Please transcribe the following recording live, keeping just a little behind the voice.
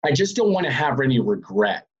I just don't want to have any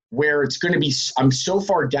regret where it's going to be, I'm so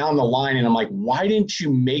far down the line and I'm like, why didn't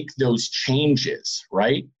you make those changes,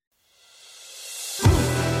 right?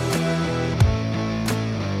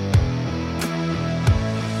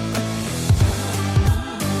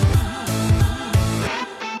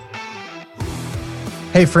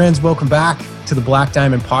 Hey friends, welcome back to the Black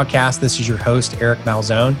Diamond Podcast. This is your host, Eric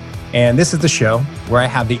Malzone, and this is the show where I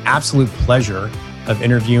have the absolute pleasure of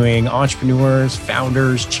interviewing entrepreneurs,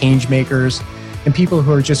 founders, change makers, and people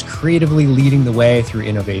who are just creatively leading the way through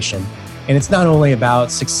innovation. And it's not only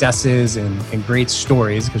about successes and great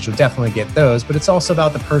stories, because you'll definitely get those, but it's also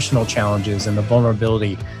about the personal challenges and the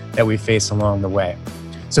vulnerability that we face along the way.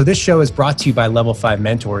 So this show is brought to you by Level 5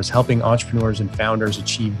 Mentors, helping entrepreneurs and founders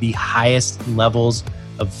achieve the highest levels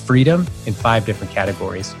of freedom in 5 different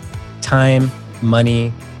categories: time,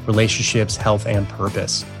 money, relationships, health, and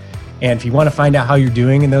purpose. And if you want to find out how you're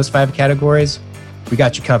doing in those 5 categories, we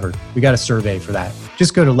got you covered. We got a survey for that.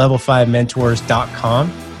 Just go to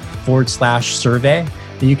level5mentors.com/survey,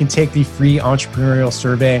 and you can take the free entrepreneurial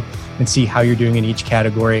survey and see how you're doing in each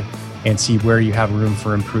category and see where you have room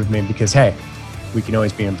for improvement, because hey, we can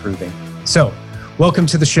always be improving. So welcome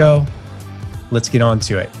to the show. Let's get on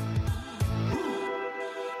to it.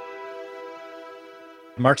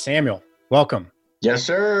 Mark Samuel, welcome. Yes,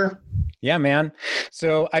 sir. Yeah, man.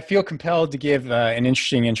 So I feel compelled to give an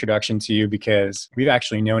interesting introduction to you because we've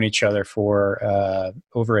actually known each other for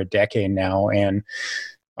over a decade now. And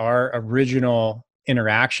our original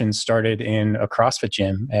interaction started in a CrossFit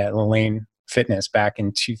gym at Lane Fitness back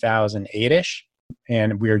in 2008-ish.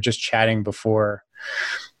 And we were just chatting before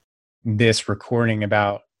this recording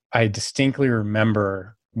about, I distinctly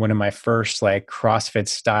remember one of my first like CrossFit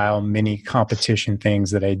style mini competition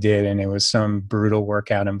things that I did. And it was some brutal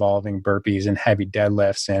workout involving burpees and heavy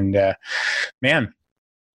deadlifts. And man,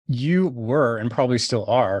 you were, and probably still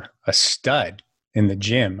are, a stud in the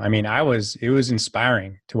gym. I mean, it was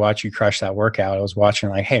inspiring to watch you crush that workout. I was watching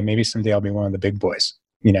like, hey, maybe someday I'll be one of the big boys,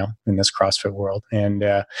 you know, in this CrossFit world. And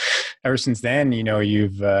ever since then, you know,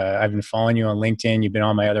 I've been following you on LinkedIn. You've been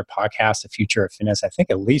on my other podcast, The Future of Fitness, I think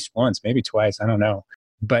at least once, maybe twice. I don't know.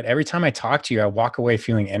 But every time I talk to you, I walk away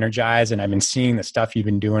feeling energized. And I've been seeing the stuff you've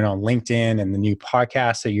been doing on LinkedIn and the new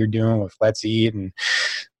podcast that you're doing with Let's Eat. And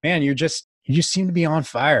man, you just seem to be on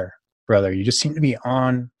fire, brother. You just seem to be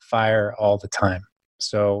on fire all the time.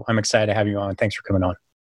 So I'm excited to have you on. Thanks for coming on.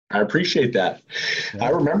 I appreciate that. Yeah. I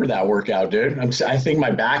remember that workout, dude. I think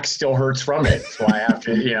my back still hurts from it. So I have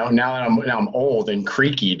to, you know, now that I'm old and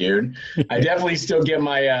creaky, dude, I definitely still get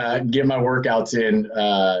my workouts in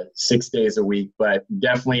 6 days a week, but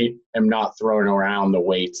definitely am not throwing around the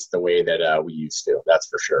weights the way that we used to. That's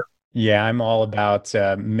for sure. Yeah, I'm all about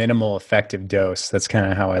minimal effective dose. That's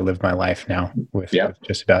kind of how I live my life now with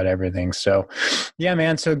just about everything. So yeah,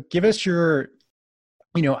 man. So give us your,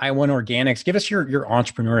 you know, iWON Organics. Give us your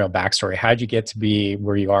entrepreneurial backstory. How'd you get to be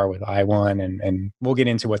where you are with iWON? And we'll get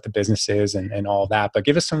into what the business is and all that. But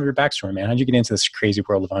give us some of your backstory, man. How'd you get into this crazy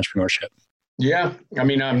world of entrepreneurship? Yeah. I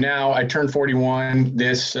mean, I turned 41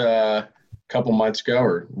 this couple months ago,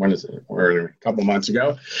 or when is it? Or a couple months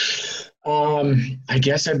ago. I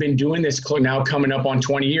guess I've been doing this now coming up on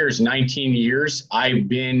 20 years, 19 years. I've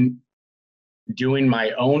been doing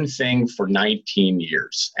my own thing for 19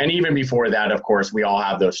 years. And even before that, of course, we all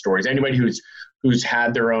have those stories. Anybody who's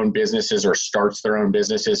had their own businesses or starts their own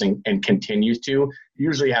businesses and continues to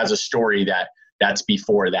usually has a story that's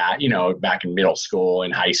before that, you know, back in middle school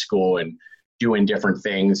and high school and doing different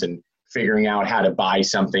things and figuring out how to buy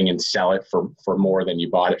something and sell it for more than you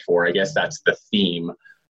bought it for. I guess that's the theme.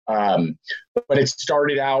 But it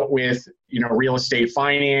started out with, you know, real estate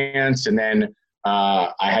finance, and then I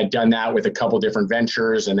had done that with a couple different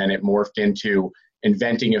ventures, and then it morphed into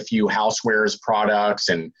inventing a few housewares products.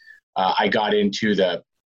 And I got into the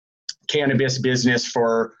cannabis business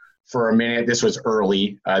for a minute. This was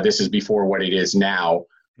early. This is before what it is now.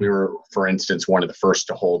 We were, for instance, one of the first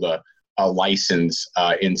to hold a license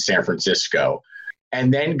in San Francisco,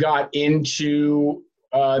 and then got into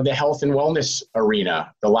the health and wellness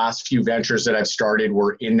arena. The last few ventures that I've started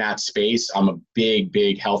were in that space. I'm a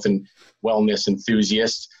big health and wellness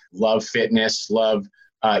enthusiast, love fitness, love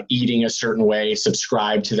eating a certain way,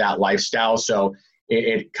 subscribe to that lifestyle. So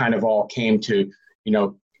it kind of all came to, you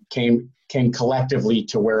know, came collectively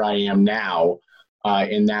to where I am now,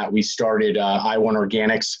 in that we started iWON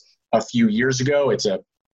Organics a few years ago.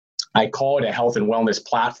 I call it a health and wellness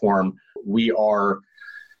platform. We are,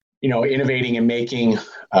 you know, innovating and making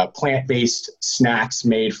plant-based snacks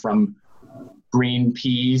made from green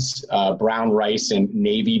peas, brown rice, and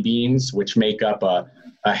navy beans, which make up a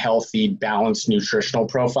healthy, balanced nutritional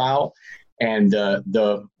profile. And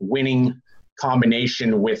the winning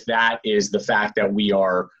combination with that is the fact that we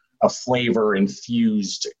are a flavor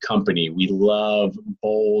infused company. We love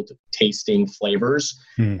bold tasting flavors.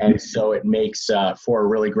 And so it makes for a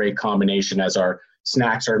really great combination, as our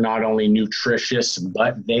snacks are not only nutritious,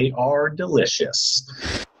 but they are delicious.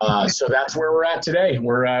 So that's where we're at today.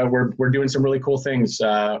 We're doing some really cool things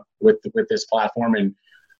with this platform, and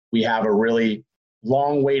we have a really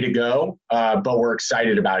long way to go, but we're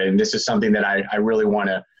excited about it. And this is something that I really want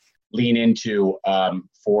to lean into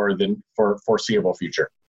for foreseeable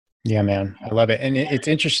future. Yeah, man, I love it. And it's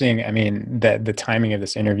interesting. I mean, that the timing of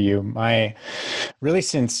this interview, really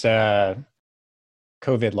since COVID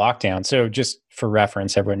lockdown. So just for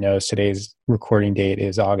reference, everyone knows today's recording date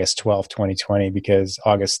is August 12th, 2020, because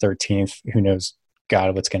August 13th, who knows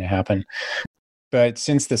God what's going to happen. But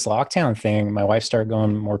since this lockdown thing, my wife started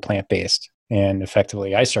going more plant-based. And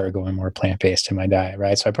effectively, I started going more plant-based in my diet,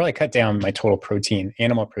 right? So I probably cut down my total protein,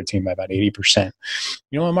 animal protein, by about 80%.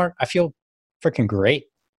 You know what, Mark? I feel freaking great.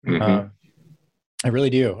 I really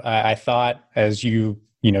do. I thought, as you've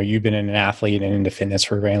been an athlete and into fitness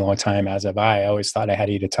for a very long time, as have I always thought I had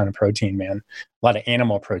to eat a ton of protein, man, a lot of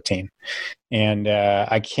animal protein. And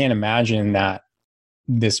I can't imagine that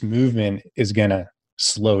this movement is going to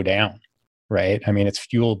slow down, right? I mean, it's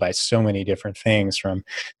fueled by so many different things, from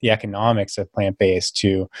the economics of plant-based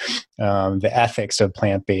to the ethics of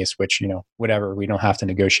plant-based, which, whatever, we don't have to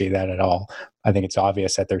negotiate that at all. I think it's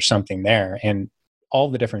obvious that there's something there. And all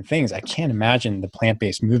the different things, I can't imagine the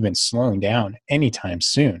plant-based movement slowing down anytime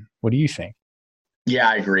soon. What do you think? Yeah,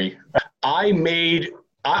 I agree.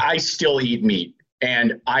 I still eat meat,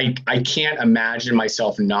 and I can't imagine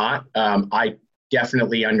myself not. I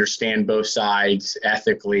definitely understand both sides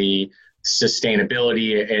ethically,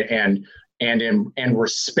 sustainability, and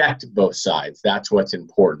respect both sides. That's what's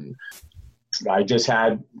important. I just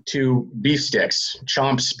had 2 beef sticks,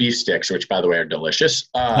 Chomp's beef sticks, which, by the way, are delicious.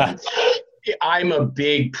 I'm a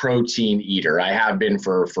big protein eater. I have been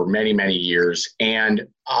for many, many years. And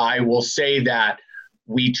I will say that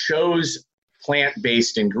we chose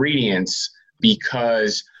plant-based ingredients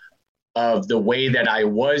because of the way that I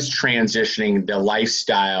was transitioning the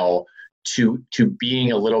lifestyle to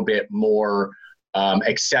being a little bit more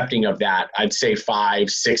accepting of that. I'd say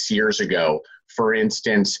 5-6 years ago, for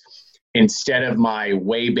instance, instead of my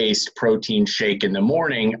whey-based protein shake in the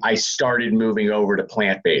morning, I started moving over to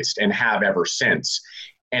plant-based and have ever since.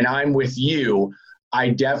 And I'm with you. I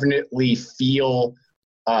definitely feel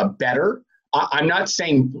better. I'm not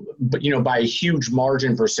saying, by a huge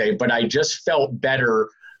margin per se, but I just felt better,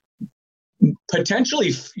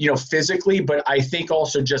 potentially, physically, but I think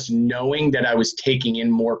also just knowing that I was taking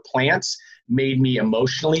in more plants made me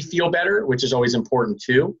emotionally feel better, which is always important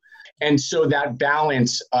too. And so that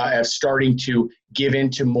balance of starting to give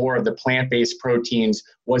into more of the plant-based proteins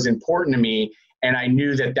was important to me. And I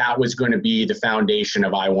knew that that was going to be the foundation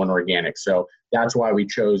of iWON Organic. So that's why we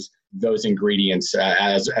chose those ingredients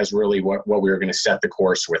as really what we were going to set the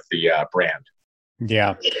course with the brand.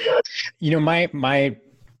 Yeah. My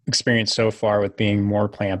experience so far with being more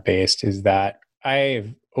plant-based is that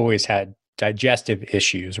I've always had digestive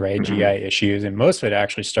issues, right? GI issues. And most of it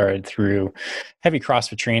actually started through heavy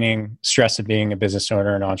CrossFit training, stress of being a business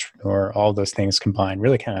owner and entrepreneur, all those things combined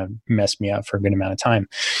really kind of messed me up for a good amount of time.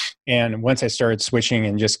 And once I started switching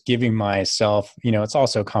and just giving myself, it's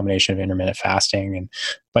also a combination of intermittent fasting and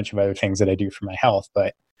a bunch of other things that I do for my health,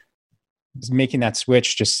 but making that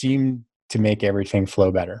switch just seemed to make everything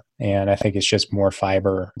flow better. And I think it's just more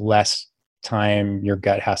fiber, less time your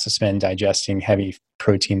gut has to spend digesting heavy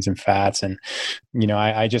proteins and fats. And,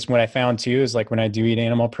 I just, what I found too is, like, when I do eat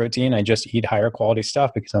animal protein, I just eat higher quality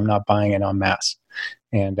stuff because I'm not buying it en masse.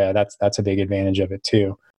 And that's a big advantage of it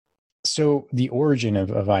too. So the origin of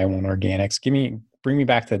iWON Organics, bring me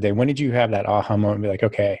back to the day. When did you have that aha moment and be like,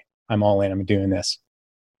 okay, I'm all in, I'm doing this?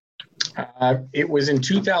 It was in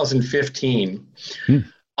 2015.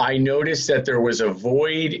 I noticed that there was a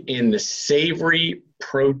void in the savory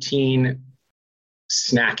protein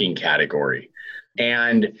snacking category.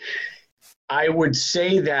 And I would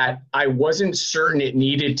say that I wasn't certain it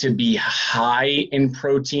needed to be high in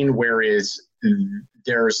protein, whereas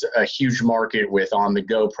there's a huge market with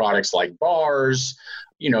on-the-go products like bars,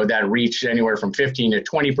 that reach anywhere from 15 to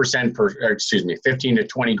 20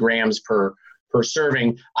 grams per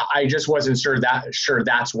serving. I just wasn't sure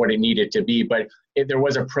that's what it needed to be, but there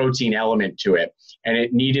was a protein element to it, and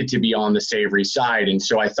it needed to be on the savory side. And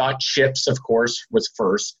so I thought chips, of course, was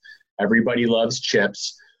first. Everybody loves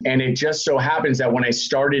chips. And it just so happens that when I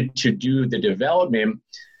started to do the development,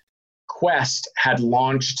 Quest had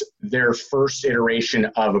launched their first iteration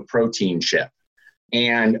of a protein chip.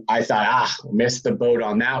 And I thought, missed the boat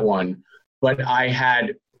on that one. But I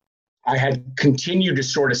had continued to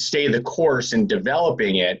sort of stay the course in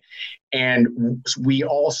developing it. And we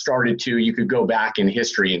all started to, you could go back in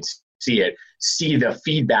history and see the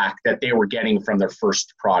feedback that they were getting from their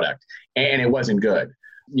first product. And it wasn't good.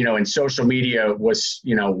 And social media was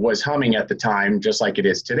humming at the time, just like it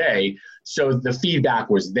is today. So the feedback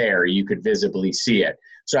was there. You could visibly see it.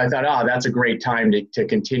 So I thought, that's a great time to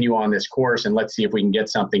continue on this course, and let's see if we can get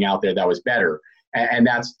something out there that was better. And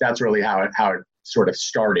that's really how it sort of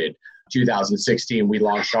started. 2016, we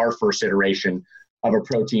launched our first iteration of a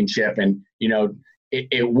protein chip, and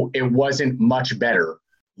it wasn't much better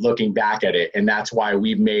looking back at it. And that's why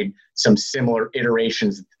we've made some similar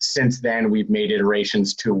iterations since then. We've made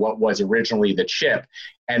iterations to what was originally the chip,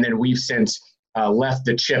 and then we've since left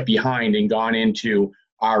the chip behind and gone into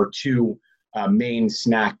our two main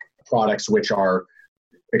snack products, which are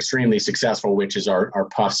extremely successful, which is our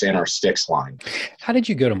puffs and our sticks line. How did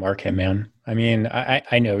you go to market, man? I mean,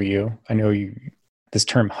 I know you. This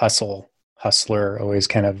term hustler always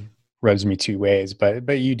kind of rubs me two ways,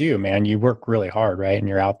 but you do, man. You work really hard, right? And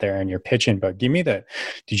you're out there and you're pitching. But did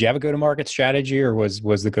you have a go-to-market strategy, or was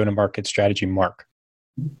the go-to-market strategy Mark?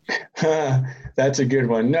 That's a good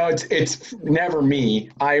one. No, it's never me.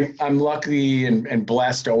 I'm lucky and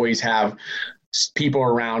blessed to always have people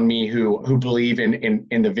around me who believe in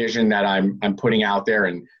the vision that I'm putting out there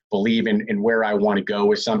and believe in where I want to go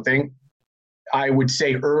with something. I would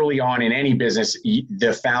say early on in any business,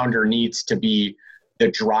 the founder needs to be the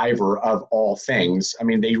driver of all things. I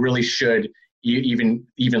mean, they really should even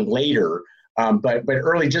later. But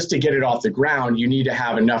early, just to get it off the ground, you need to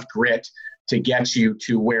have enough grit to get you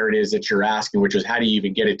to where it is that you're asking, which is how do you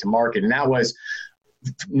even get it to market? And that was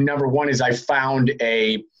number one. Is I found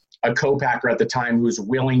a co-packer at the time who was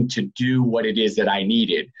willing to do what it is that I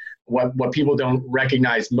needed. What people don't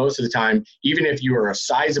recognize most of the time, even if you are a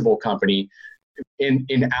sizable company,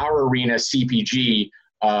 in our arena, CPG,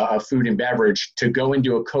 of food and beverage, to go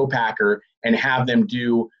into a co-packer and have them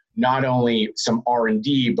do not only some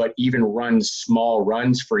R&D, but even run small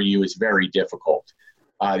runs for you is very difficult.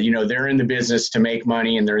 They're in the business to make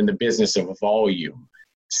money, and they're in the business of volume.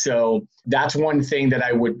 So that's one thing that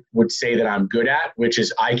I would say that I'm good at, which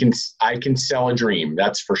is I can sell a dream.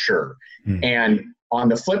 That's for sure. And on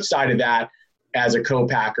the flip side of that, as a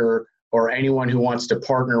co-packer or anyone who wants to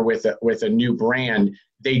partner with a new brand,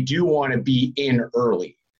 they do want to be in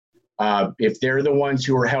early. If they're the ones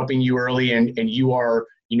who are helping you early and you are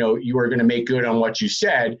going to make good on what you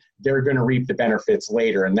said, they're going to reap the benefits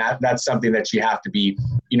later. And that's something that you have to be,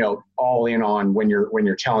 all in on when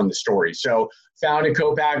you're telling the story. So found a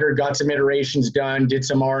co-packer, got some iterations done, did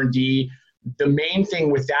some R&D. The main thing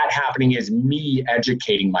with that happening is me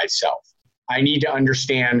educating myself. I need to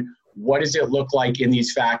understand, what does it look like in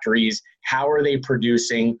these factories? How are they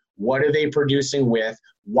producing? What are they producing with?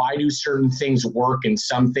 Why do certain things work and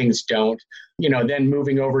some things don't? Then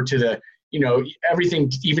moving over to the,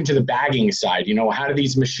 everything, even to the bagging side, how do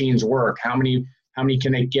these machines work? How many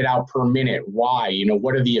can they get out per minute? Why?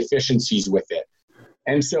 What are the efficiencies with it?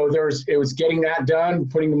 And so it was getting that done,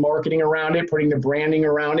 putting the marketing around it, putting the branding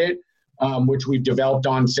around it, which we've developed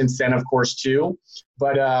on since then, of course, too.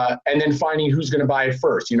 But, and then finding who's going to buy it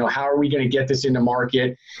first. How are we going to get this into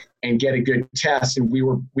market and get a good test? And we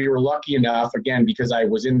were lucky enough, again, because I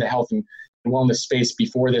was in the health and wellness space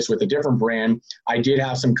before this with a different brand. I did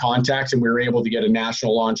have some contacts, and we were able to get a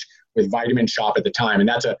national launch with Vitamin Shop at the time. And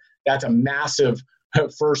that's a massive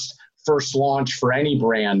first launch for any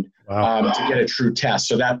brand. Wow. To get a true test.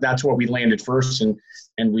 So that's what we landed first,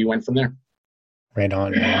 and we went from there. Right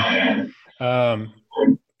on, man.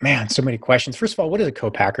 Man, so many questions. First of all, what is a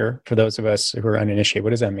co-packer for those of us who are uninitiated? What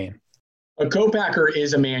does that mean? A co-packer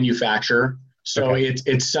is a manufacturer. So okay.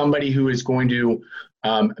 It's somebody who is going to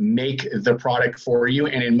make the product for you.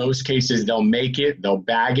 And in most cases, they'll make it, they'll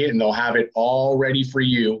bag it, and they'll have it all ready for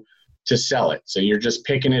you to sell it. So you're just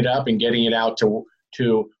picking it up and getting it out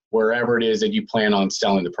to wherever it is that you plan on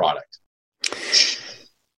selling the product.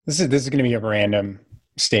 This is going to be a random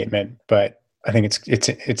statement, but I think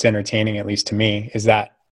it's entertaining, at least to me, is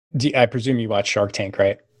that I presume you watch Shark Tank,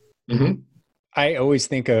 right? Mm-hmm. I always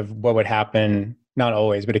think of what would happen, not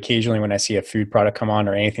always, but occasionally when I see a food product come on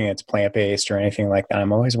or anything that's plant-based or anything like that,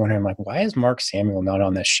 I'm always wondering, why is Mark Samuel not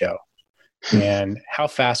on this show? And how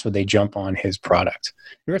fast would they jump on his product?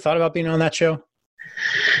 You ever thought about being on that show?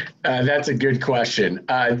 That's a good question.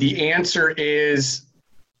 The answer is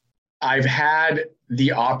I've had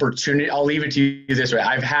the opportunity. I'll leave it to you this way.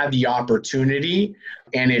 I've had the opportunity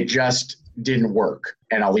and it just didn't work.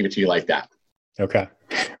 And I'll leave it to you like that. Okay.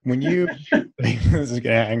 When you, this is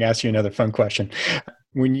gonna ask you another fun question.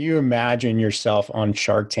 When you imagine yourself on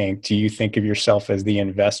Shark Tank, do you think of yourself as the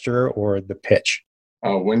investor or the pitch?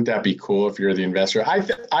 Oh, wouldn't that be cool if you're the investor?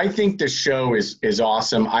 I think the show is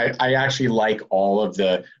awesome. I actually like all of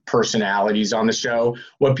the personalities on the show.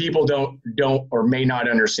 What people don't or may not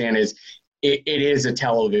understand is it is a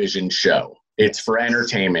television show. It's for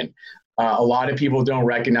entertainment. A lot of people don't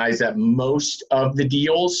recognize that most of the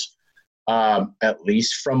deals, at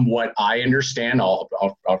least from what I understand, I'll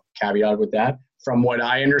caveat with that. From what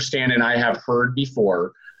I understand and I have heard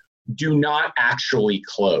before, do not actually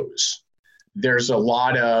close. There's a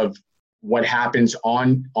lot of what happens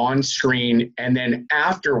on screen. And then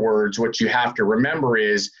afterwards, what you have to remember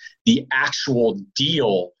is the actual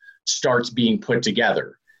deal starts being put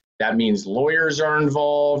together. That means lawyers are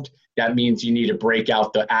involved. That means you need to break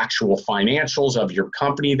out the actual financials of your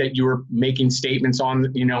company that you were making statements on,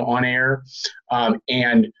 on air.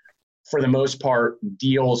 And for the most part,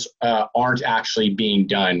 deals aren't actually being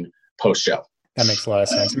done post-show. That makes a lot of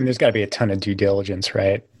sense. I mean, there's got to be a ton of due diligence,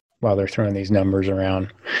 right? While they're throwing these numbers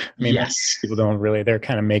around. I mean, yes. People don't really, they're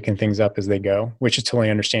kind of making things up as they go, which is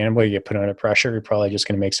totally understandable. You get put under pressure. You're probably just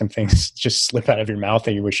going to make some things just slip out of your mouth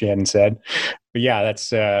that you wish you hadn't said. But yeah,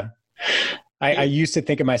 that's, I used to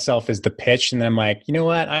think of myself as the pitch, and then I'm like, you know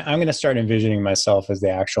what? I'm going to start envisioning myself as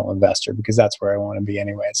the actual investor because that's where I want to be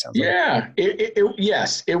anyway. It sounds like. Yeah.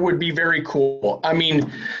 Yes, it would be very cool. I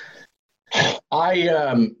mean, again,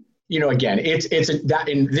 that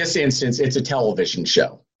in this instance, it's a television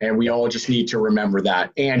show. And we all just need to remember that.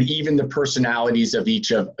 And even the personalities of each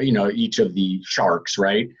of the sharks,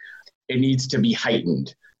 right? It needs to be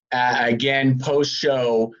heightened. Again,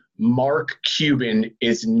 post-show, Mark Cuban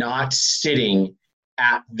is not sitting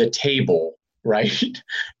at the table, right?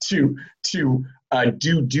 to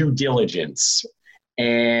do due diligence.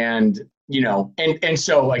 And, and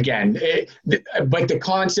so again, but the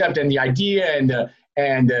concept and the idea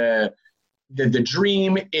and the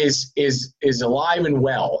dream is alive and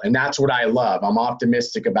well, and that's what I love. I'm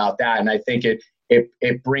optimistic about that, and I think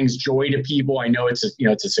it brings joy to people. I know it's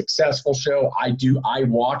a successful show. I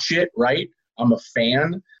watch it, right? I'm a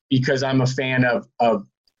fan because I'm a fan of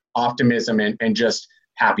optimism and just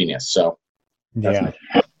happiness. So yeah.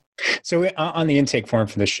 So on the intake form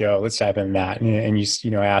for the show, let's dive into that, and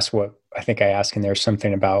you ask what I think I asked in there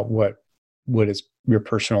something about what is your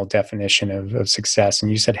personal definition of success?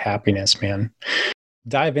 And you said happiness, man.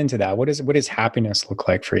 Dive into that. What does happiness look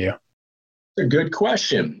like for you? A good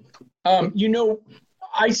question.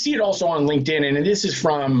 I see it also on LinkedIn, and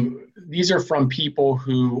these are from people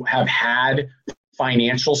who have had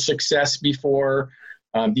financial success before.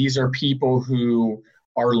 These are people who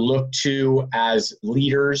are looked to as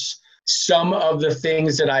leaders. Some of the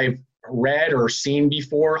things that I've read or seen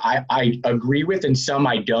before, I agree with, and some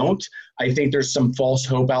I don't. I think there's some false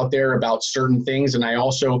hope out there about certain things. And I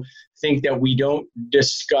also think that we don't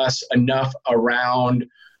discuss enough around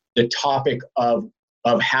the topic of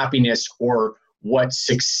happiness or what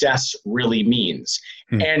success really means.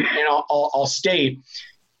 And I'll state,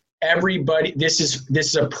 everybody, this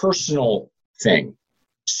is a personal thing.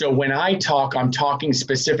 So when I talk, I'm talking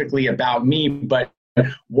specifically about me, but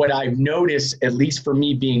what I've noticed, at least for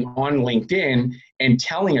me being on LinkedIn and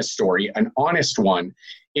telling a story, an honest one,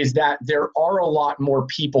 is that there are a lot more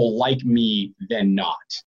people like me than not,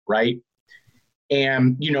 right?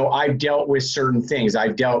 And, I've dealt with certain things.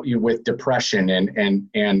 I've dealt with depression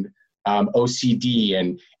and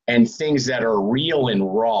OCD and things that are real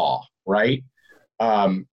and raw, right?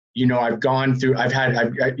 I've gone through,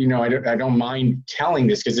 I don't mind telling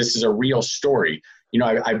this because this is a real story.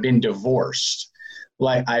 I've been divorced.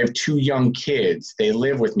 Like, I have 2 young kids. They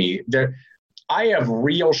live with me. I have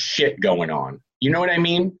real shit going on. You know what I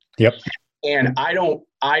mean? Yep. And I don't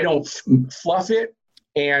fluff it.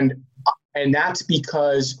 And that's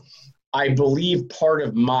because I believe part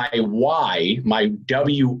of my why, my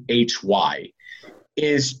WHY,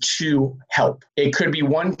 is to help. It could be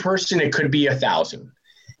one person. It could be 1,000.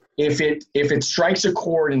 If it strikes a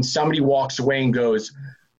chord and somebody walks away and goes,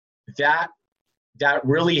 that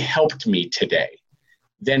really helped me today,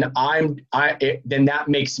 then then that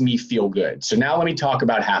makes me feel good. So now let me talk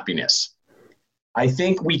about happiness. I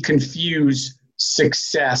think we confuse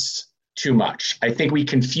success too much. I think we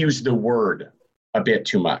confuse the word a bit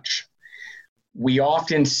too much. We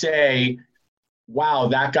often say, wow,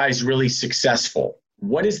 that guy's really successful.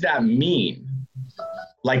 What does that mean?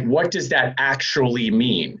 Like, what does that actually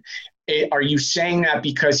mean? Are you saying that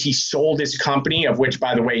because he sold his company, of which,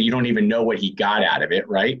 by the way, you don't even know what he got out of it,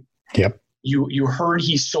 right? Yep. You heard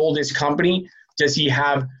he sold his company. Does he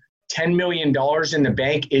have $10 million in the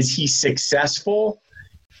bank? Is he successful?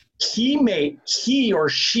 he or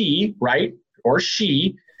she, right? Or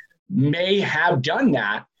she may have done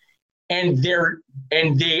that, and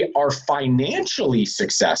they are financially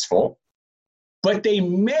successful, but they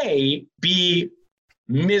may be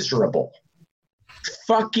miserable,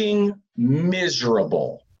 fucking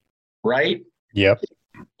miserable, right? Yep.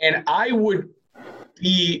 And I would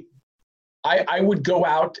go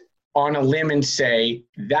out on a limb and say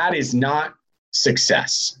that is not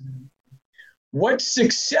success. What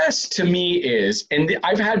success to me is, and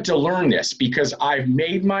I've had to learn this because I've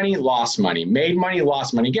made money, lost money, made money,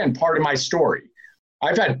 lost money. Again, part of my story.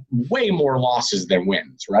 I've had way more losses than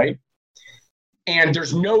wins, right? And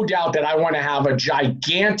there's no doubt that I want to have a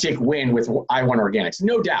gigantic win with iWON Organics,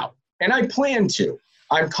 no doubt. And I plan to.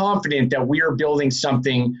 I'm confident that we are building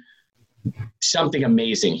something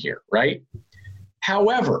amazing here, right?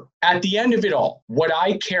 However, at the end of it all, what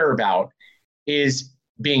I care about is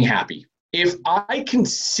being happy. If I can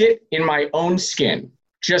sit in my own skin,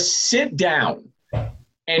 just sit down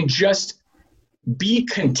and just be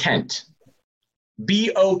content,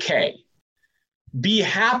 be okay, be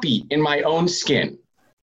happy in my own skin,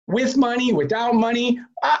 with money, without money,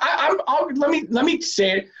 let me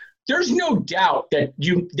say it. There's no doubt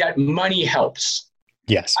that money helps.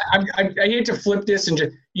 Yes. I hate to flip this and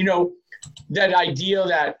just, that idea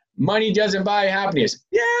that money doesn't buy happiness.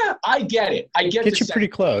 Yeah, I get it. I get you pretty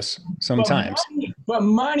close sometimes. But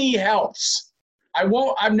money helps.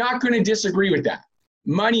 I'm not going to disagree with that.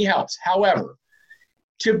 Money helps. However,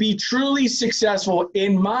 to be truly successful,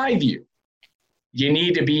 in my view, you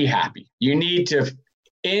need to be happy. You need to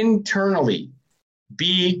internally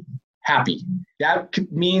be happy. That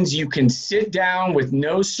means you can sit down with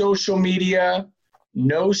no social media,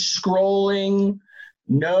 no scrolling,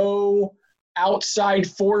 no outside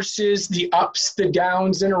forces, the ups, the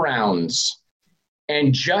downs, and arounds,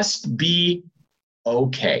 and just be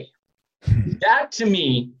okay. That to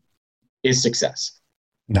me is success.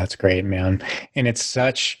 That's great, man. And it's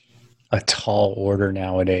such a tall order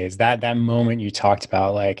nowadays. That moment you talked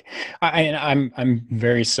about, like, I'm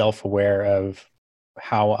very self-aware of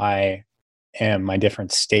how I am, my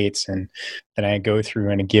different states, and that I go through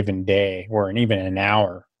in a given day or in even an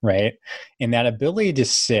hour, right? And that ability to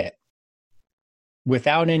sit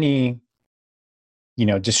without any,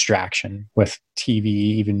 distraction with TV,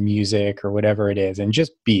 even music or whatever it is, and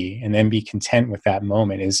just and then be content with that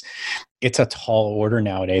moment it's a tall order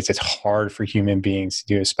nowadays. It's hard for human beings to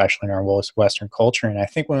do, especially in our Western culture. And I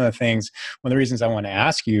think one of the reasons I want to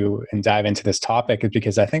ask you and dive into this topic is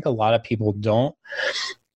because I think a lot of people don't,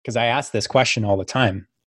 because I ask this question all the time.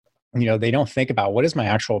 They don't think about what is my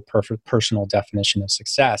actual personal definition of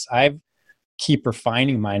success. I keep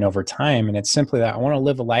refining mine over time. And it's simply that I want to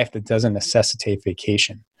live a life that doesn't necessitate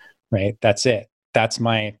vacation, right? That's it. That's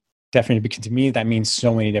my definition, because to me, that means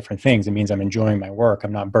so many different things. It means I'm enjoying my work.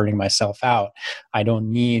 I'm not burning myself out. I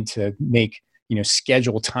don't need to make,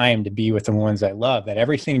 schedule time to be with the ones I love, that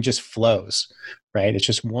everything just flows, right? It's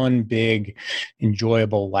just one big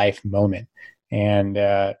enjoyable life moment. And,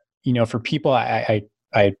 for people, I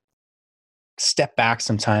step back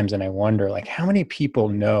sometimes and I wonder, like, how many people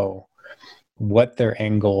know what their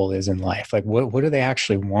end goal is in life? Like, what do they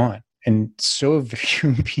actually want? And so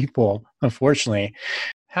few people, unfortunately,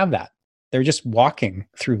 have that. They're just walking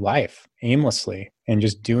through life aimlessly and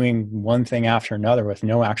just doing one thing after another with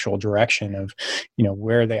no actual direction of,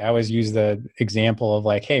 I always use the example of,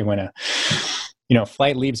 like, hey, when a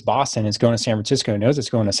flight leaves Boston, it's going to San Francisco, it knows it's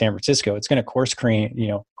going to San Francisco. It's going to course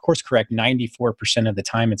correct 94% of the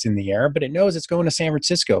time it's in the air, but it knows it's going to San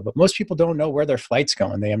Francisco. But most people don't know where their flight's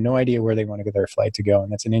going. They have no idea where they want to get their flight to go.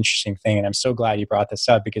 And that's an interesting thing. And I'm so glad you brought this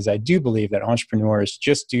up, because I do believe that entrepreneurs,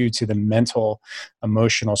 just due to the mental,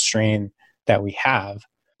 emotional strain that we have,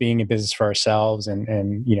 being in business for ourselves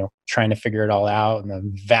and trying to figure it all out, and the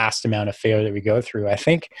vast amount of failure that we go through, I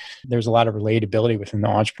think there's a lot of relatability within the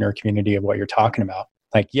entrepreneur community of what you're talking about.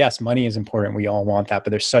 Like, yes, money is important. We all want that, but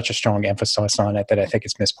there's such a strong emphasis on it that I think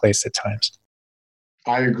it's misplaced at times.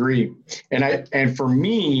 I agree. And for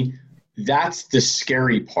me, that's the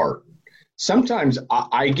scary part. Sometimes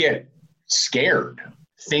I get scared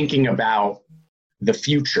thinking about the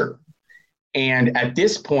future. And at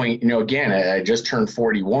this point, again, I just turned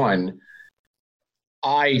 41.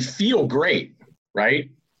 I feel great, right?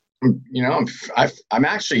 I'm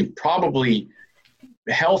actually probably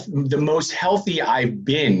the most healthy I've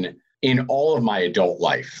been in all of my adult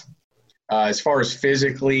life, as far as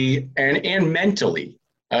physically and mentally.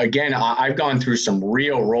 Again, I've gone through some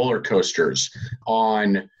real roller coasters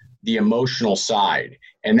on the emotional side,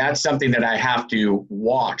 and that's something that I have to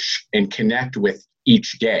watch and connect with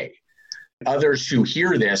each day. Others who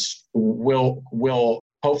hear this will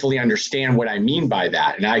hopefully understand what I mean by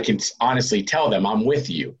that. And I can honestly tell them I'm with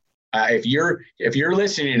you. If you're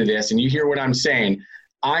listening to this and you hear what I'm saying,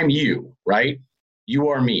 I'm you, right? You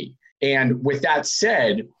are me. And with that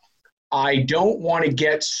said, I don't want to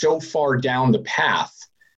get so far down the path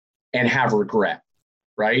and have regret,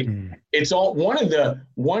 right? It's all one of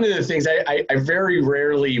the things I very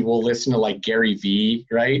rarely will listen to like Gary Vee,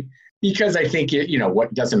 right? Because I think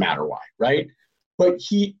what doesn't matter why, right? But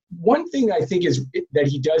one thing I think is that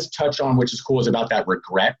he does touch on, which is cool, is about that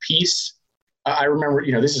regret piece. I remember,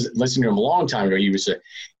 this is listening to him a long time ago. He was,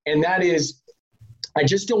 and that is, I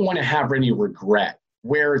just don't want to have any regret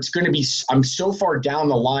where it's going to be, I'm so far down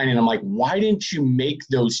the line and I'm like, why didn't you make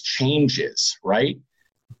those changes, right?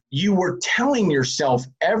 You were telling yourself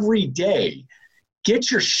every day,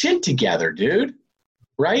 get your shit together, dude,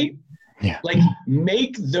 right? Yeah. Like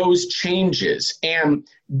make those changes. And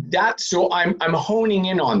so I'm honing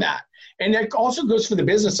in on that. And that also goes for the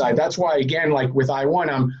business side. That's why, again, like with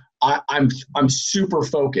iWON, I'm super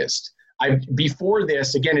focused. Before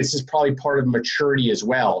this, again, this is probably part of maturity as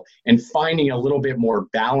well, and finding a little bit more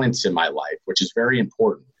balance in my life, which is very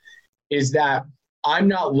important, is that I'm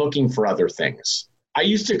not looking for other things. I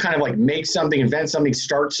used to kind of like make something, invent something,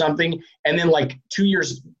 start something, and then like 2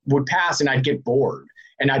 years would pass and I'd get bored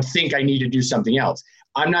and I'd think I need to do something else.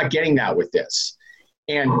 I'm not getting that with this.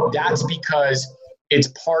 And that's because it's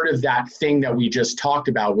part of that thing that we just talked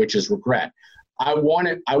about, which is regret. I want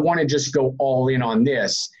to just go all in on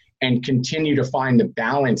this and continue to find the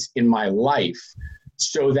balance in my life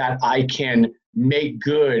so that I can make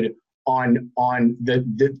good on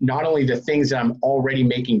the not only the things that I'm already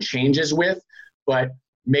making changes with, but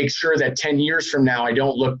make sure that 10 years from now, I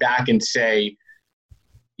don't look back and say,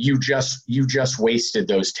 you just wasted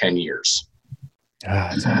those 10 years.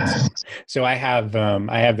 That's awesome. So I have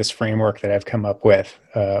this framework that I've come up with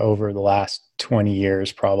over the last 20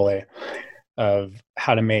 years, probably, of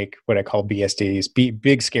how to make what I call BSDs,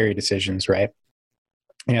 big, scary decisions, right?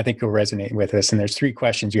 And I think you'll resonate with this. And there's 3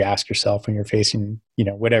 questions you ask yourself when you're facing,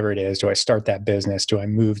 whatever it is. Do I start that business? Do I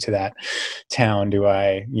move to that town? Do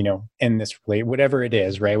I, end this relationship? Whatever it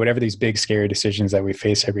is, right? Whatever these big, scary decisions that we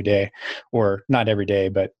face every day, or not every day,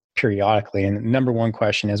 but periodically. And number 1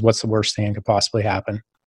 question is, what's the worst thing that could possibly happen,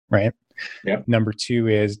 right? Yep. Number 2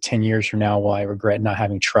 is, 10 years from now, will I regret not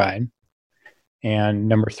having tried? And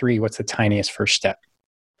number 3, what's the tiniest first step?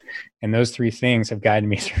 And those 3 things have guided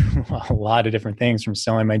me through a lot of different things, from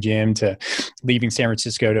selling my gym to leaving San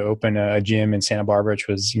Francisco to open a gym in Santa Barbara, which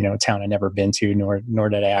was, a town I'd never been to, nor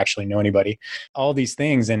did I actually know anybody. All these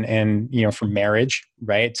things, and from marriage,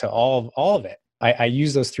 right, to all of it. I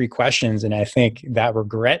use those 3 questions, and I think that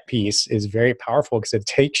regret piece is very powerful because it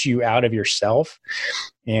takes you out of yourself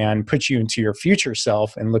and puts you into your future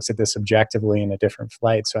self and looks at this objectively in a different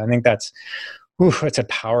light. So I think it's a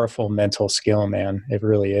powerful mental skill, man. It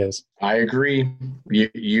really is. I agree.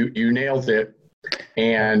 You nailed it.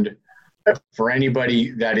 And for anybody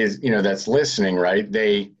that is, that's listening, right?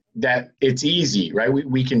 That it's easy, right?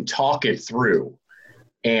 We can talk it through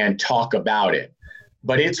and talk about it,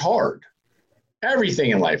 but it's hard. Everything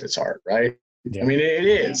in life is hard, right? Yeah. I mean, it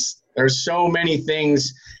is. There's so many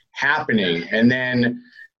things happening. And then,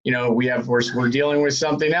 we're dealing with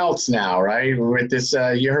something else now, right? With this,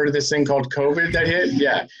 you heard of this thing called COVID that hit?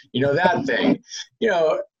 Yeah. That thing,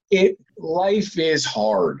 life is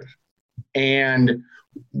hard, and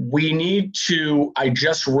we need to, I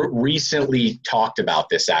just recently talked about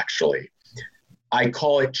this, actually. I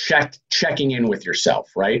call it checking in with yourself,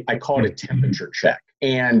 right? I call it a temperature check.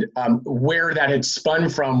 And where that had spun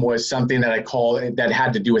from was something that I call that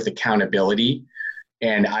had to do with accountability.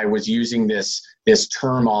 And I was using this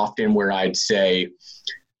term often where I'd say,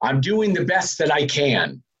 I'm doing the best that I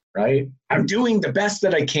can, right? I'm doing the best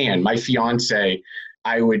that I can. My fiance,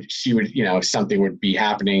 she would, something would be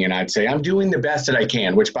happening and I'd say, I'm doing the best that I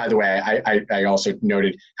can, which, by the way, I also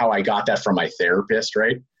noted how I got that from my therapist,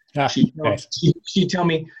 right? She'd tell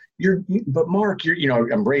me, but Mark,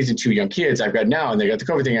 I'm raising 2 young kids. I've got now, and they got the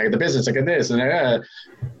COVID thing. I got the business. I got this.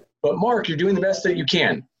 But Mark, you're doing the best that you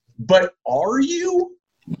can. But are you?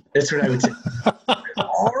 That's what I would say.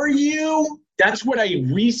 Are you? That's what I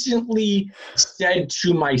recently said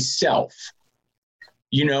to myself.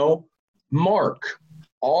 Mark,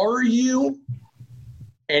 are you?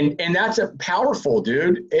 And that's a powerful,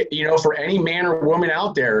 dude. For any man or woman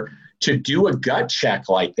out there to do a gut check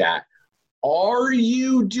like that. Are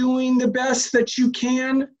you doing the best that you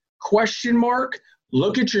can? ?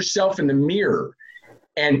 Look at yourself in the mirror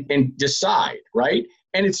and decide, right?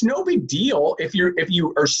 And it's no big deal if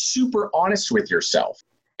you are super honest with yourself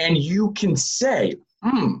and you can say,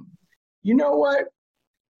 you know what?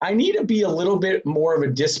 I need to be a little bit more of a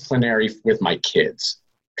disciplinary with my kids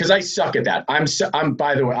because I suck at that.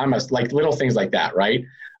 By the way, I'm like little things like that, right?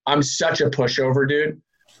 I'm such a pushover, dude.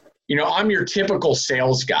 I'm your typical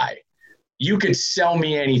sales guy. You could sell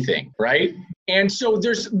me anything, right? And so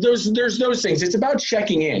there's those things. It's about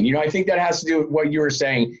checking in. I think that has to do with what you were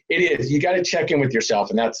saying. It is. You got to check in with yourself,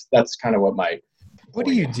 and that's kind of what my. What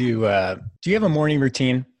do you do? Do you have a morning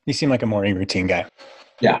routine? You seem like a morning routine guy.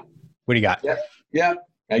 Yeah. What do you got? Yeah.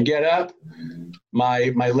 I get up.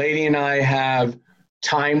 My lady and I have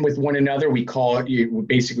time with one another. We call it,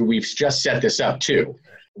 basically, we've just set this up too,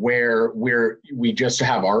 where we just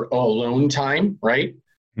have our alone time, right?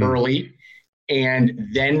 Early. And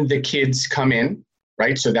then the kids come in,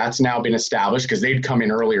 right? So that's now been established because they'd come in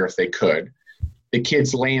earlier if they could. The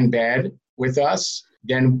kids lay in bed with us.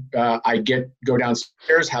 Then I go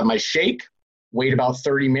downstairs, have my shake, wait about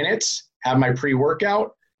 30 minutes, have my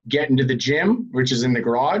pre-workout, get into the gym, which is in the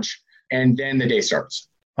garage, and then the day starts.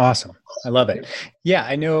 Awesome. I love it. Yeah,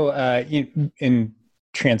 I know in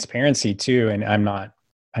transparency too, and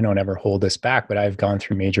I don't ever hold this back, but I've gone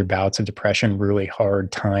through major bouts of depression, really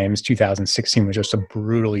hard times. 2016 was just a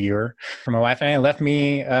brutal year for my wife and I. It left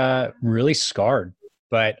me really scarred,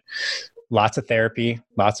 but lots of therapy,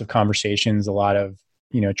 lots of conversations, a lot of,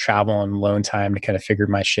 travel and alone time to kind of figure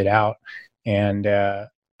my shit out. And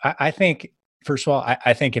I think, first of all,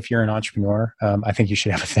 I think if you're an entrepreneur, I think you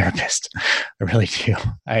should have a therapist. I really do.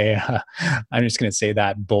 I'm just going to say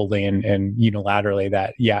that boldly and unilaterally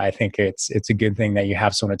that, yeah, I think it's a good thing that you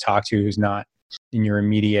have someone to talk to who's not in your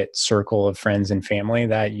immediate circle of friends and family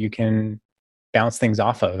that you can bounce things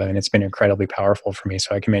off of. I mean, it's been incredibly powerful for me.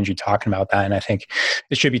 So I commend you talking about that. And I think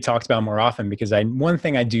it should be talked about more often because one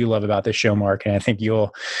thing I do love about this show, Mark, and I think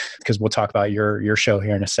because we'll talk about your show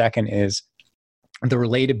here in a second, is the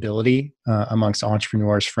relatability amongst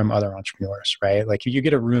entrepreneurs from other entrepreneurs, right? Like if you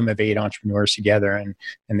get a room of 8 entrepreneurs together and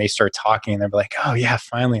they start talking and they're like, oh yeah,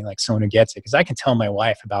 finally, like someone who gets it. Cause I can tell my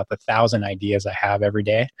wife about the 1,000 ideas I have every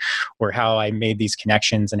day or how I made these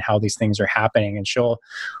connections and how these things are happening. And she'll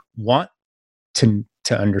want to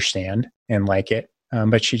understand and like it.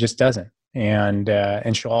 But she just doesn't. And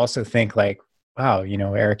she'll also think like, wow,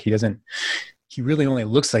 Eric, he really only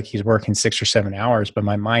looks like he's working 6 or 7 hours, but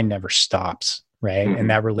my mind never stops. Right. Mm-hmm. And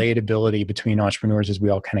that relatability between entrepreneurs is we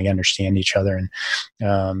all kind of understand each other.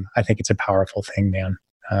 And I think it's a powerful thing, man.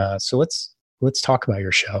 So let's talk about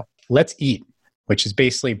your show. Let's Eat, which is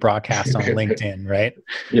basically broadcast on LinkedIn, right?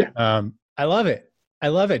 Yeah. I love it. I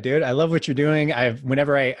love it, dude. I love what you're doing.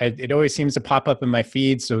 It always seems to pop up in my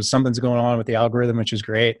feed. So something's going on with the algorithm, which is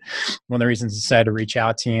great. One of the reasons I decided to reach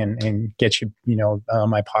out to you and get you, on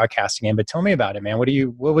my podcast again. But tell me about it, man.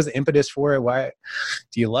 What was the impetus for it? Why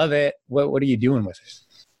do you love it? What are you doing with it?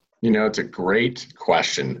 It's a great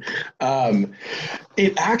question.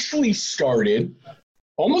 It actually started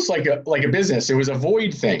almost like a business. It was a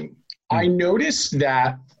void thing. I noticed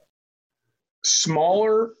that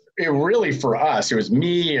really for us, it was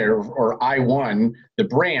me or iWON, the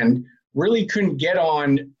brand, really couldn't get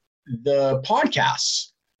on the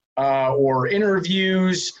podcasts or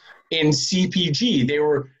interviews in CPG. They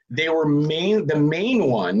were the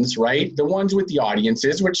main ones, right? The ones with the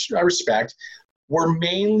audiences, which I respect, were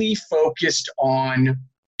mainly focused on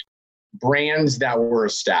brands that were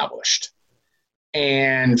established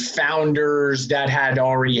and founders that had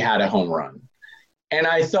already had a home run. And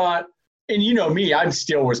I thought, and me, I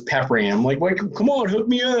still was peppering him like, come on, hook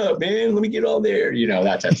me up, man. Let me get on there,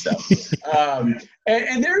 that type of stuff.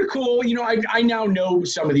 And they're cool. I now know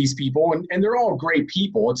some of these people and they're all great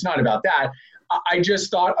people. It's not about that. I just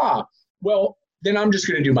thought, well, then I'm just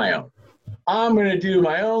going to do my own. I'm going to do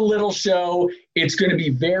my own little show. It's going to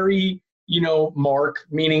be very, Mark,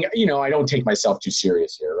 meaning, I don't take myself too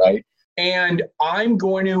serious here, right? And I'm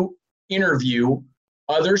going to interview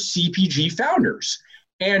other CPG founders.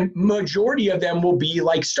 And majority of them will be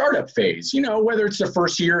like startup phase, whether it's the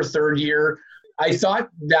first year or third year. I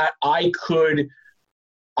thought that I could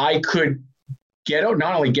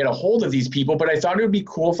not only get a hold of these people, but I thought it would be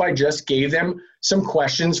cool if I just gave them some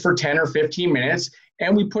questions for 10 or 15 minutes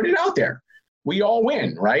and we put it out there. We all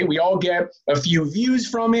win, right? We all get a few views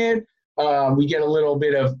from it. We get a little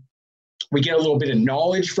bit of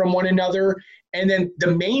knowledge from one another. And then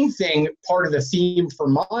the main thing, part of the theme for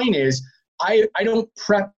mine is I don't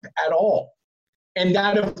prep at all. And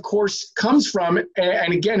that, of course, comes from,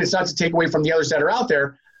 and again, it's not to take away from the others that are out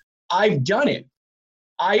there, I've done it.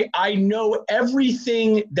 I know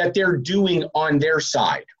everything that they're doing on their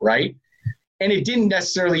side, right? And it didn't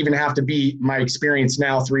necessarily even have to be my experience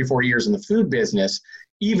now 3-4 years in the food business.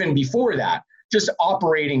 Even before that, just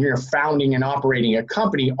operating, founding and operating a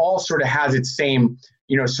company all sort of has its same,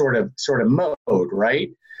 sort of mode, right?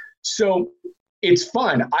 So it's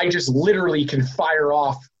fun. I just literally can fire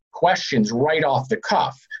off questions right off the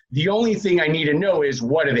cuff. The only thing I need to know is,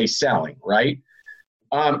 what are they selling, right?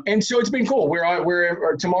 And so it's been cool.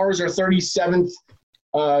 Tomorrow's our 37th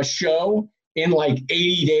show in like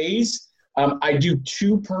 80 days. I do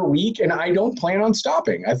 2 per week, and I don't plan on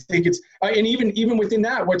stopping. I think and even within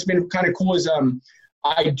that, what's been kind of cool is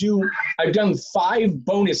I've done 5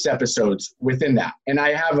 bonus episodes within that, and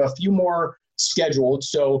I have a few more scheduled.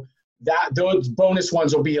 So those bonus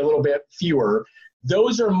ones will be a little bit fewer.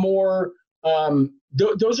 Those are more.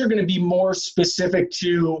 Those are going to be more specific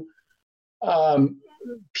to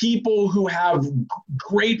people who have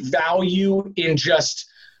great value in just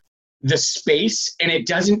the space, and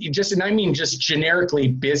and I mean just generically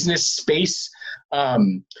business space,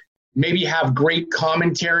 maybe have great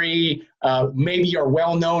commentary, maybe are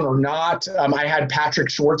well known or not. I had Patrick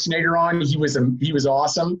Schwarzenegger on. He was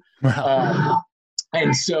awesome. Wow.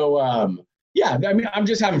 And so, yeah, I mean, I'm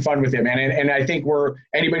just having fun with it, man. And I think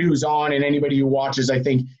anybody who's on and anybody who watches, I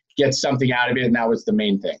think, gets something out of it. And that was the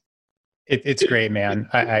main thing. It's great, man.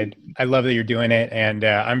 I love that you're doing it, and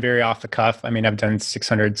I'm very off the cuff. I mean, I've done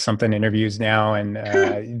 600 something interviews now, and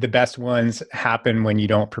the best ones happen when you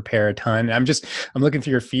don't prepare a ton. I'm looking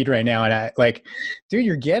through your feed right now, and dude,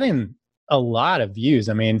 you're getting a lot of views.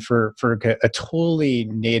 I mean, for a totally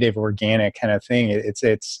native, organic kind of thing, it's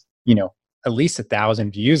at least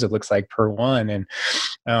 1,000 views, it looks like, per one,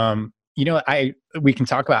 and we can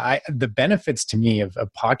talk about the benefits to me of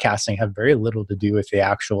podcasting have very little to do with the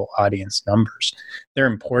actual audience numbers. They're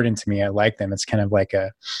important to me. I like them. It's kind of like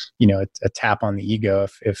a tap on the ego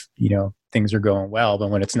if things are going well, but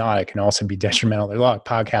when it's not, it can also be detrimental. There's a lot of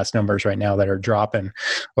podcast numbers right now that are dropping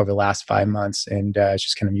over the last 5 months, and it's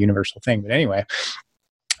just kind of a universal thing. But anyway,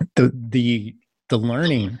 the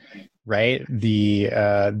learning, right?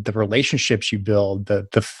 The relationships you build,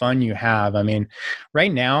 the fun you have. I mean,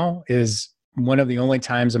 right now is one of the only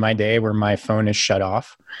times in my day where my phone is shut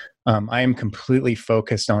off. I am completely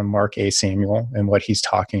focused on Mark A. Samuel and what he's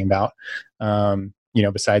talking about,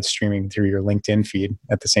 besides streaming through your LinkedIn feed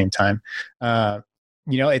at the same time.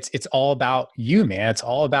 It's all about you, man. It's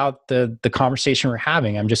all about the conversation we're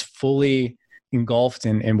having. I'm just fully engulfed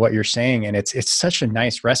in what you're saying, and it's such a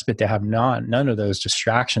nice respite to have none of those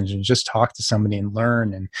distractions and just talk to somebody and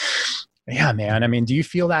learn. And yeah, man, I mean, do you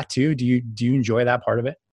feel that too? Do you enjoy that part of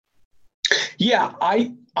it? Yeah,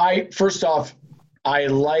 I first off, I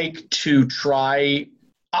like to try.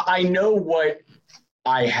 I know what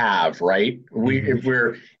I have, right? If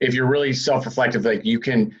you're really self-reflective, like, you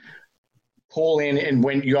can pull in, and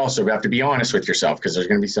when you also have to be honest with yourself, because there's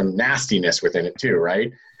going to be some nastiness within it too,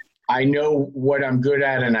 right? I know what I'm good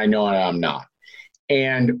at, and I know what I'm not.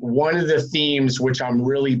 And one of the themes which I'm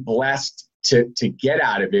really blessed to get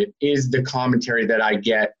out of it is the commentary that I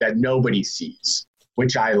get that nobody sees,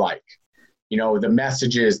 which I like. The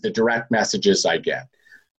messages, the direct messages I get.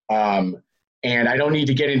 And I don't need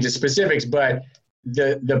to get into specifics, but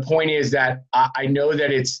the point is that I know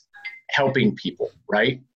that it's helping people,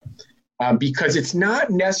 right? Because it's not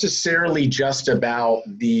necessarily just about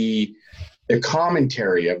the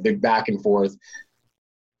commentary of the back and forth.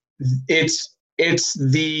 It's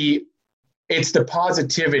the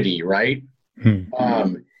positivity, right?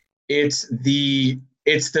 It's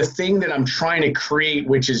the thing that I'm trying to create,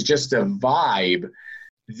 which is just a vibe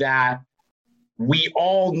that we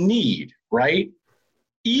all need, right?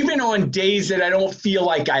 Even on days that I don't feel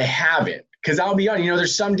like I have it. Because I'll be honest,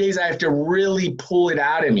 there's some days I have to really pull it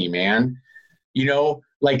out of me, man.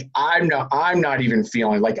 Like I'm not even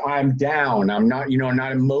feeling like I'm down. I'm not,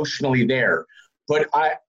 not emotionally there. But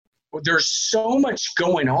there's so much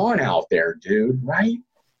going on out there, dude, right?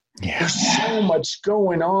 Yeah. There's so much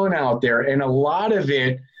going on out there, and a lot of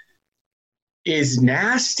it is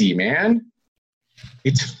nasty, man.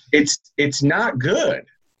 It's not good.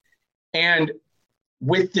 And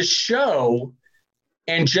with the show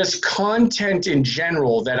and just content in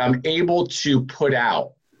general that I'm able to put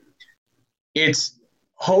out, it's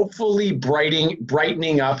hopefully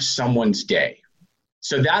brightening up someone's day.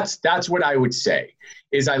 So that's what I would say.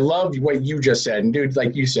 Is I love what you just said, and dude,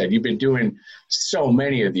 like you said, you've been doing so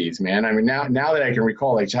many of these, man. I mean, now that I can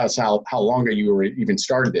recall, like how long ago you were even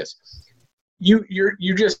started this, you're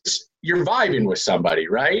vibing with somebody,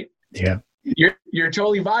 right? Yeah, you're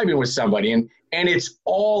totally vibing with somebody, and it's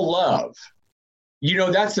all love.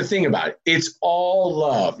 That's the thing about it. It's all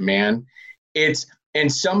love, man.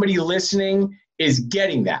 And somebody listening is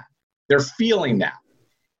getting that. They're feeling that.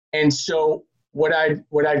 And so what I'd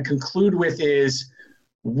conclude with is,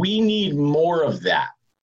 We need more of that.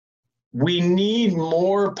 We need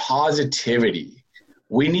more positivity.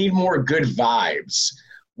 We need more good vibes.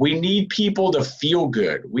 We need people to feel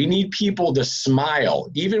good. We need people to smile,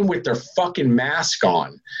 even with their fucking mask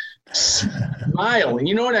on. Smile.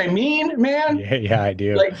 You know what I mean, man? Yeah, I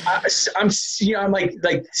do. Like I'm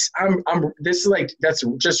this is like, that's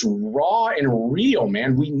just raw and real,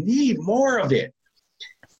 man. We need more of it.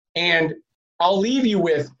 And I'll leave you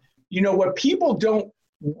with, what people don't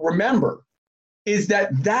remember is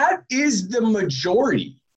that is the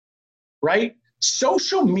majority, right?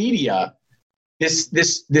 Social media,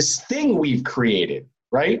 this thing we've created,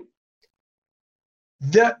 right?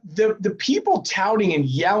 The people touting and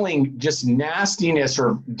yelling just nastiness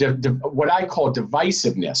or what I call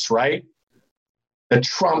divisiveness, right? The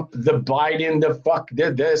Trump, the Biden, the fuck,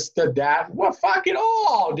 the this, the that. Well, fuck it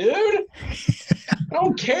all, dude. I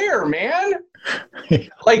don't care, man.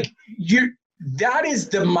 Like that is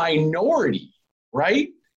the minority, right?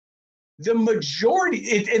 The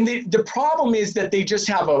majority, and the problem is that they just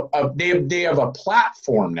have they have a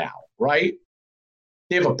platform now, right?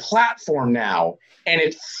 They have a platform now, and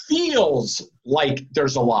it feels like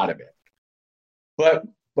there's a lot of it. But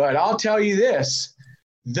I'll tell you this,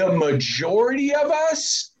 the majority of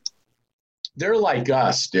us, they're like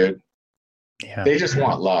us, dude. Yeah. They just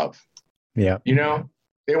want love. Yeah.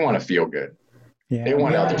 They want to feel good. Yeah, they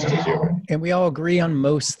want others to feel good. And we all agree on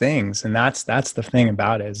most things. And that's the thing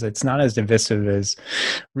about it, is it's not as divisive as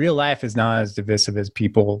real life is not as divisive as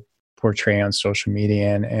people portray on social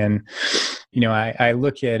media. And I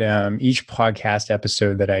look at each podcast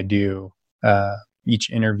episode that I do, each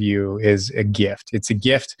interview is a gift. It's a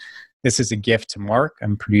gift. This is a gift to Mark.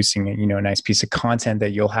 I'm producing a nice piece of content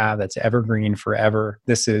that you'll have that's evergreen forever.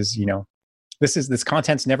 This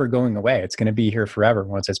content's never going away. It's going to be here forever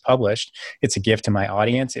once it's published. It's a gift to my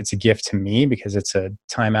audience. It's a gift to me because it's a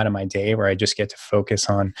time out of my day where I just get to focus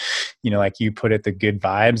on, like you put it, the good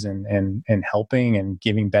vibes and helping and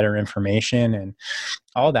giving better information and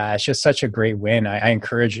all that. It's just such a great win. I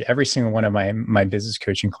encourage every single one of my business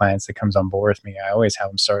coaching clients that comes on board with me. I always have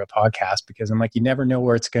them start a podcast because I'm like, you never know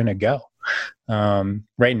where it's going to go.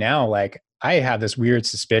 Right now, like I have this weird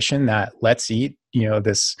suspicion that Let's Eat,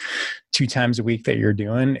 this 2 times a week that you're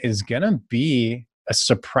doing is going to be a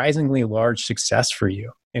surprisingly large success for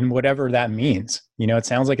you in whatever that means. It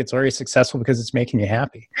sounds like it's already successful because it's making you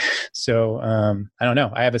happy. So I don't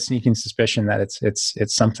know. I have a sneaking suspicion that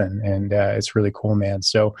it's something, and it's really cool, man.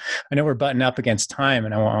 So I know we're butting up against time,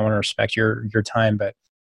 and I want to respect your time, but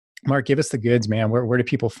Mark, give us the goods, man. Where do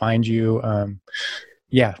people find you?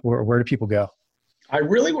 Where do people go?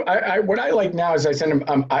 What I like now is I send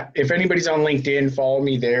them, if anybody's on LinkedIn, follow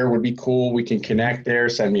me there, would be cool. We can connect there,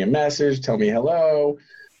 send me a message, tell me hello.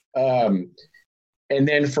 And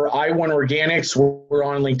then for iWON Organics, we're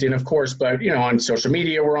on LinkedIn, of course, but on social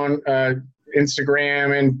media, we're on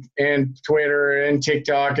Instagram and Twitter and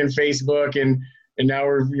TikTok and Facebook. And now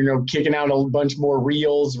we're, kicking out a bunch more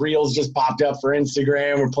reels. Reels just popped up for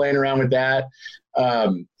Instagram. We're playing around with that.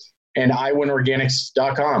 And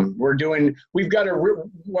iWONorganics.com. We've got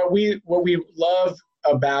what we love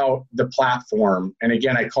about the platform. And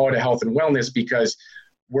again, I call it a health and wellness because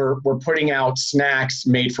we're putting out snacks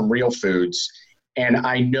made from real foods. And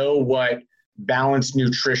I know what balanced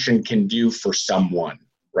nutrition can do for someone,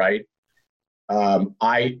 right?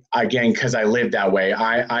 Because I live that way,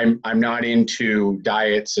 I'm not into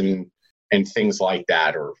diets and things like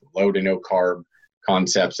that, or low to no carb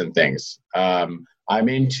concepts and things. I'm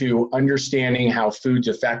into understanding how foods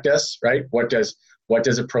affect us, right? What does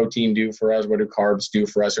a protein do for us? What do carbs do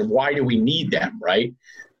for us? And why do we need them, right?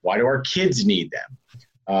 Why do our kids need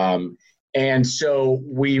them? And so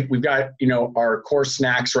we've got, our core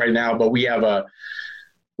snacks right now, but we have a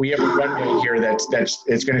runway here that's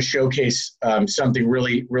it's going to showcase something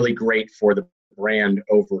really, really great for the brand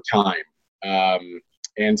over time.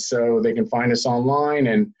 And so they can find us online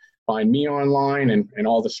and find me online and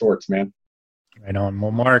all the sorts, man. Right on.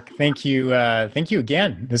 Well, Mark, thank you. Thank you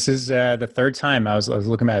again. This is the third time I was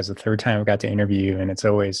looking at it as the third time I got to interview you, and it's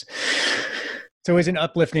always an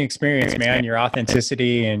uplifting experience, man. Your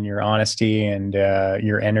authenticity and your honesty and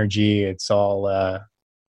your energy, it's all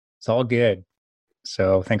good.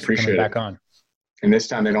 So thanks for coming back on. And this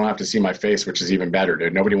time they don't have to see my face, which is even better,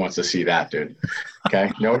 dude. Nobody wants to see that, dude.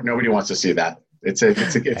 Okay. Nobody wants to see that. It's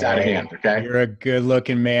out of hand. Okay. You're a good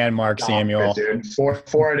looking man, Mark Samuel. Dude. 4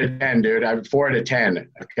 out of 10, dude. I'm 4 out of 10.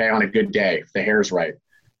 Okay. On a good day, if the hair's right.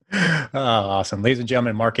 Oh, awesome. Ladies and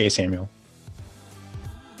gentlemen, Mark A. Samuel.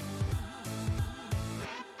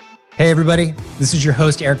 Hey, everybody. This is your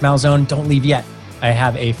host, Eric Malzone. Don't leave yet. I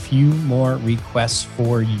have a few more requests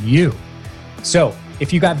for you. So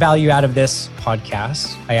If you got value out of this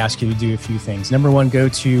podcast, I ask you to do a few things. Number one, go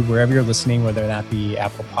to wherever you're listening, whether that be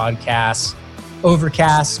Apple Podcasts,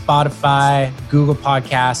 Overcast, Spotify, Google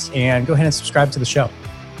Podcasts, and go ahead and subscribe to the show.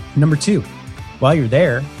 Number two, while you're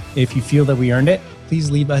there, if you feel that we earned it, please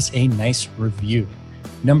leave us a nice review.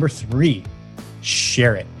 Number three,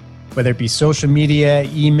 share it. Whether it be social media,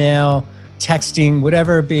 email, texting,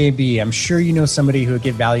 whatever it may be. I'm sure you know somebody who would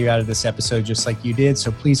get value out of this episode just like you did.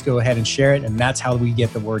 So please go ahead and share it. And that's how we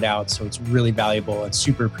get the word out. So it's really valuable and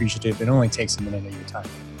super appreciative. It only takes a minute of your time.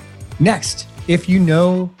 Next, if you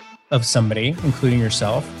know of somebody, including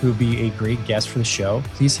yourself, who would be a great guest for the show,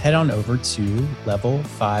 please head on over to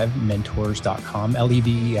level5mentors.com,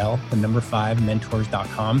 Level, the number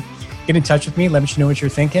 5mentors.com. Get in touch with me. Let me know what you're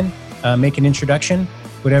thinking. Make an introduction.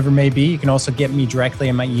 Whatever it may be. You can also get me directly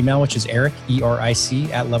in my email, which is Eric,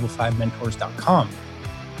 ERIC, at level5mentors.com.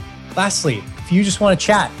 Lastly, if you just want to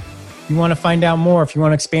chat, if you want to find out more, if you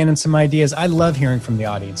want to expand on some ideas, I love hearing from the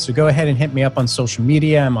audience. So go ahead and hit me up on social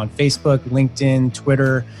media. I'm on Facebook, LinkedIn,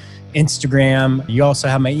 Twitter, Instagram. You also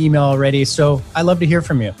have my email already. So I love to hear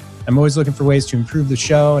from you. I'm always looking for ways to improve the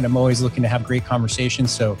show, and I'm always looking to have great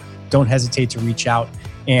conversations. So don't hesitate to reach out.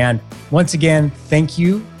 And once again, thank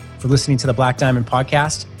you for listening to the Black Diamond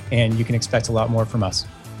podcast, and you can expect a lot more from us.